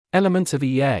Elements of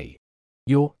EA.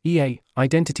 Your EA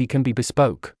identity can be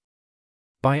bespoke.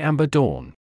 By Amber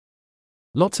Dawn.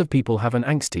 Lots of people have an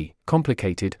angsty,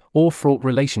 complicated, or fraught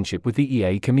relationship with the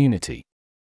EA community.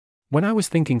 When I was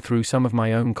thinking through some of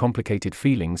my own complicated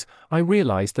feelings, I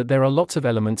realized that there are lots of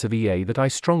elements of EA that I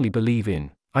strongly believe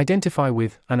in, identify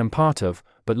with, and am part of,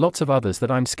 but lots of others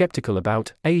that I'm skeptical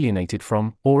about, alienated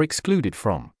from, or excluded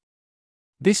from.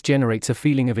 This generates a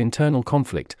feeling of internal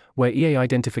conflict, where EA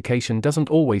identification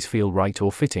doesn't always feel right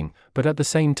or fitting, but at the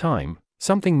same time,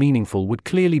 something meaningful would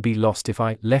clearly be lost if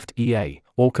I left EA,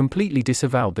 or completely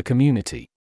disavowed the community.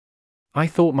 I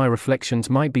thought my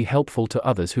reflections might be helpful to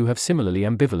others who have similarly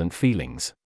ambivalent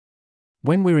feelings.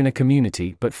 When we're in a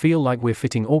community but feel like we're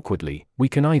fitting awkwardly, we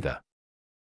can either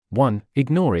 1.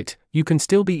 Ignore it, you can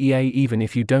still be EA even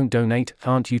if you don't donate,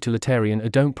 aren't utilitarian or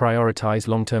don't prioritize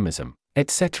long-termism,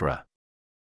 etc.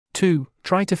 2.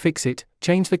 Try to fix it,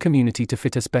 change the community to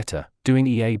fit us better, doing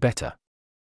EA better.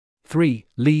 3.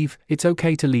 Leave, it's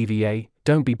okay to leave EA,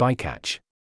 don't be bycatch.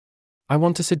 I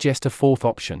want to suggest a fourth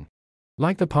option.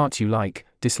 Like the parts you like,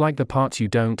 dislike the parts you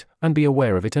don't, and be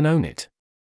aware of it and own it.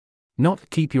 Not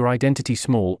keep your identity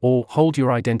small or hold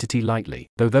your identity lightly,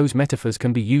 though those metaphors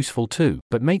can be useful too,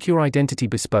 but make your identity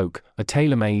bespoke, a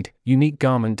tailor-made, unique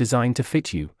garment designed to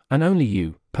fit you, and only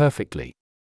you, perfectly.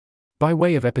 By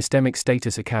way of epistemic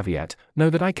status, a caveat,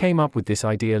 know that I came up with this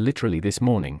idea literally this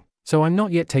morning, so I'm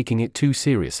not yet taking it too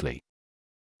seriously.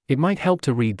 It might help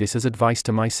to read this as advice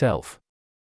to myself.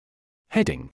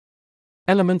 Heading: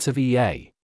 Elements of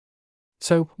EA.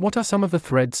 So, what are some of the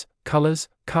threads, colors,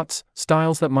 cuts,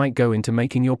 styles that might go into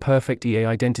making your perfect EA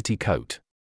identity coat?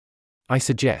 I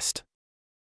suggest.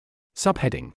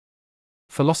 Subheading: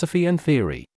 Philosophy and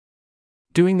theory.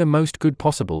 Doing the most good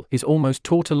possible is almost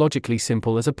tautologically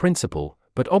simple as a principle,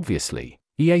 but obviously,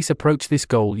 EAs approach this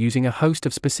goal using a host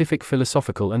of specific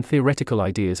philosophical and theoretical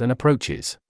ideas and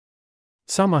approaches.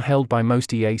 Some are held by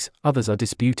most EAs, others are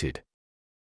disputed.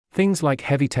 Things like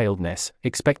heavy-tailedness,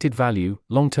 expected value,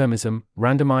 long-termism,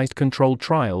 randomized controlled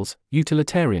trials,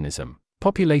 utilitarianism,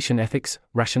 population ethics,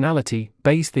 rationality,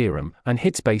 Bayes' theorem, and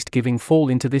hits-based giving fall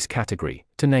into this category,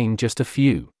 to name just a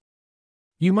few.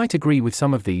 You might agree with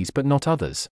some of these but not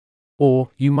others. Or,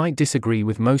 you might disagree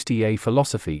with most EA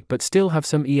philosophy but still have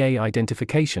some EA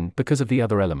identification because of the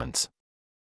other elements.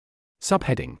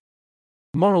 Subheading: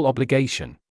 Moral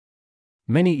obligation.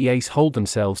 Many EAs hold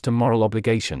themselves to moral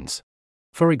obligations.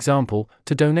 For example,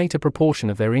 to donate a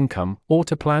proportion of their income, or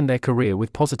to plan their career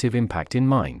with positive impact in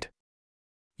mind.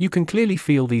 You can clearly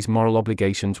feel these moral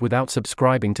obligations without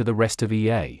subscribing to the rest of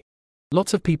EA.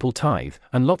 Lots of people tithe,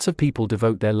 and lots of people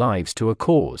devote their lives to a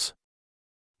cause.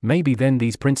 Maybe then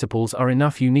these principles are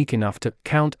unique enough to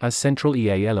count as central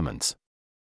EA elements.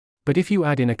 But if you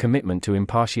add in a commitment to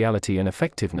impartiality and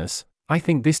effectiveness, I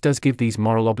think this does give these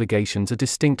moral obligations a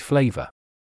distinct flavor.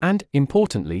 And,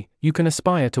 importantly, you can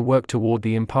aspire to work toward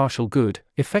the impartial good,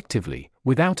 effectively,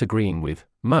 without agreeing with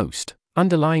most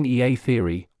underlying EA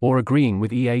theory, or agreeing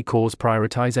with EA cause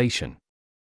prioritization.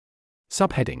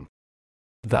 Subheading: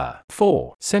 The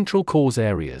 4 central cause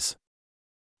areas.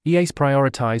 EAs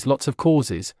prioritize lots of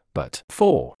causes, but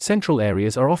 4 central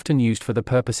areas are often used for the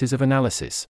purposes of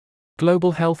analysis: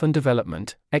 global health and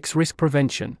development, X-risk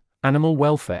prevention, animal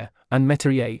welfare, and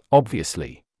meta-EA.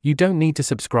 Obviously, you don't need to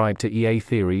subscribe to EA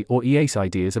theory or EA's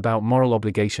ideas about moral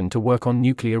obligation to work on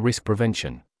nuclear risk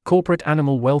prevention, corporate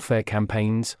animal welfare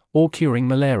campaigns, or curing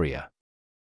malaria.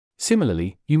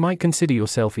 Similarly, you might consider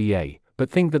yourself EA,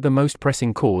 but think that the most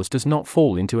pressing cause does not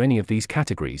fall into any of these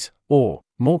categories, or,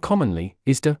 more commonly,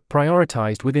 is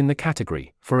deprioritized within the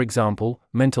category, for example,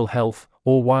 mental health,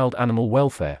 or wild animal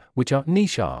welfare, which are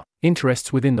niche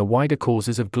interests within the wider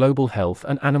causes of global health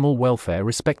and animal welfare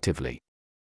respectively.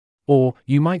 Or,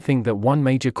 you might think that one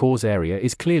major cause area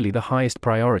is clearly the highest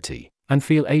priority, and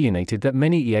feel alienated that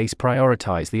many EAs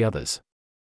prioritize the others.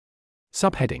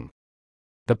 Subheading: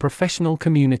 The professional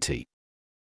community.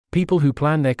 People who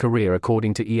plan their career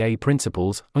according to EA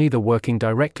principles, either working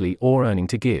directly or earning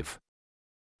to give.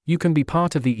 You can be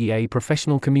part of the EA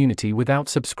professional community without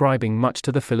subscribing much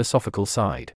to the philosophical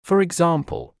side. For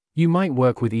example, you might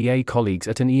work with EA colleagues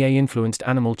at an EA-influenced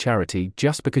animal charity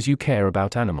just because you care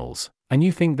about animals, and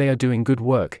you think they are doing good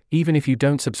work, even if you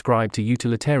don't subscribe to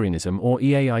utilitarianism or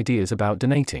EA ideas about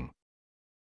donating.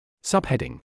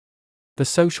 Subheading: The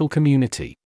social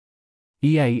community.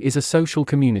 EA is a social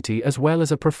community as well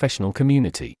as a professional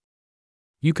community.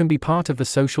 You can be part of the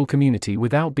social community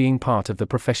without being part of the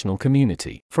professional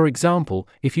community. For example,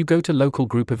 if you go to local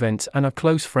group events and are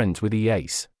close friends with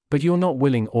EAs, but you're not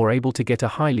willing or able to get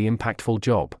a highly impactful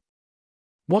job.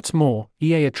 What's more,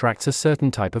 EA attracts a certain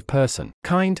type of person: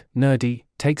 kind, nerdy,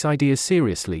 takes ideas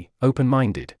seriously,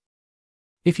 open-minded.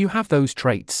 If you have those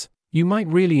traits, you might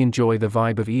really enjoy the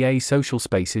vibe of EA social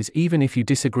spaces even if you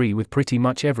disagree with pretty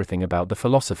much everything about the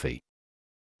philosophy.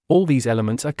 All these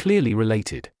elements are clearly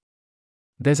related.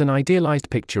 There's an idealized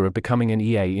picture of becoming an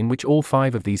EA in which all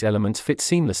 5 of these elements fit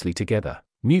seamlessly together,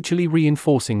 mutually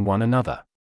reinforcing one another.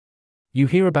 You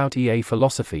hear about EA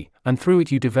philosophy, and through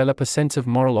it you develop a sense of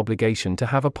moral obligation to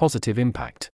have a positive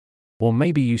impact. Or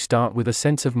maybe you start with a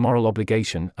sense of moral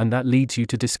obligation and that leads you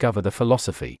to discover the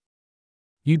philosophy.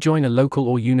 You join a local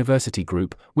or university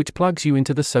group, which plugs you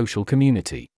into the social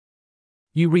community.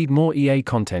 You read more EA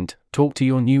content, talk to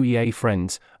your new EA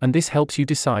friends, and this helps you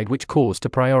decide which cause to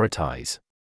prioritize.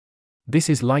 This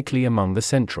is likely among the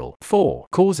central 4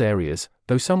 cause areas,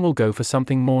 though some will go for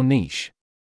something more niche.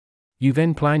 You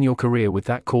then plan your career with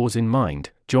that cause in mind,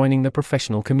 joining the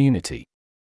professional community.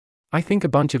 I think a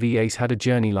bunch of EAs had a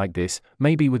journey like this,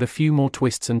 maybe with a few more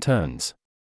twists and turns.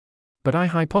 But I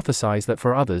hypothesize that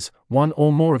for others, one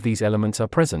or more of these elements are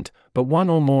present, but one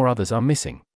or more others are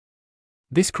missing.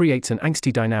 This creates an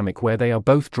angsty dynamic where they are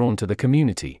both drawn to the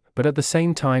community, but at the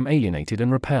same time alienated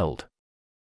and repelled.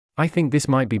 I think this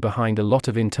might be behind a lot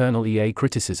of internal EA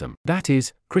criticism, that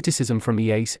is, criticism from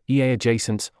EAs, EA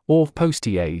adjacents, or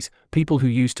post-EAs, people who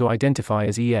used to identify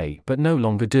as EA but no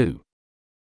longer do.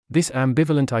 This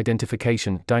ambivalent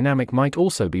identification dynamic might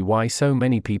also be why so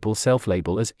many people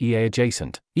self-label as EA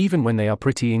adjacent, even when they are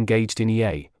pretty engaged in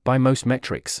EA, by most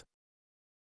metrics.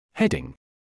 Heading: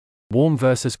 Warm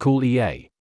versus cool EA.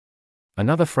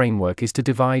 Another framework is to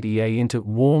divide EA into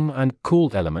warm and cool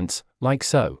elements, like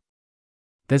so.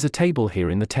 There's a table here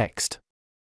in the text.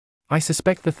 I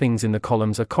suspect the things in the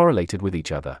columns are correlated with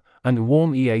each other, and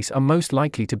warm EAs are most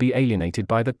likely to be alienated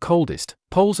by the coldest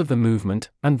poles of the movement,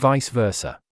 and vice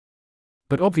versa.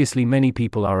 But obviously many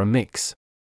people are a mix.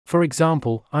 For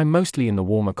example, I'm mostly in the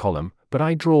warmer column, but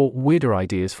I draw weirder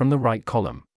ideas from the right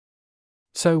column.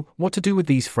 So, what to do with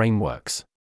these frameworks?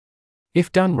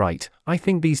 If done right, I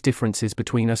think these differences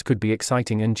between us could be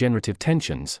exciting and generative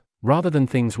tensions, rather than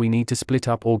things we need to split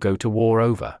up or go to war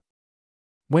over.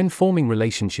 When forming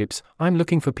relationships, I'm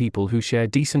looking for people who share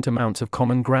decent amounts of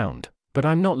common ground, but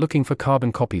I'm not looking for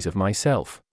carbon copies of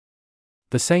myself.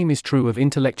 The same is true of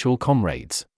intellectual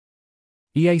comrades.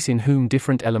 EAs in whom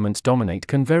different elements dominate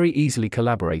can very easily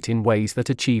collaborate in ways that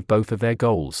achieve both of their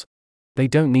goals. They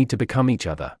don't need to become each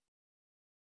other.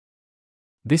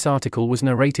 This article was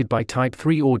narrated by Type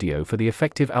 3 Audio for the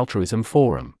Effective Altruism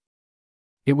Forum.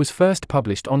 It was first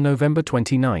published on November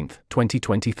 29,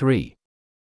 2023.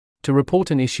 To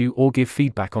report an issue or give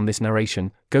feedback on this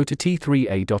narration, go to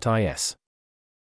t3a.is.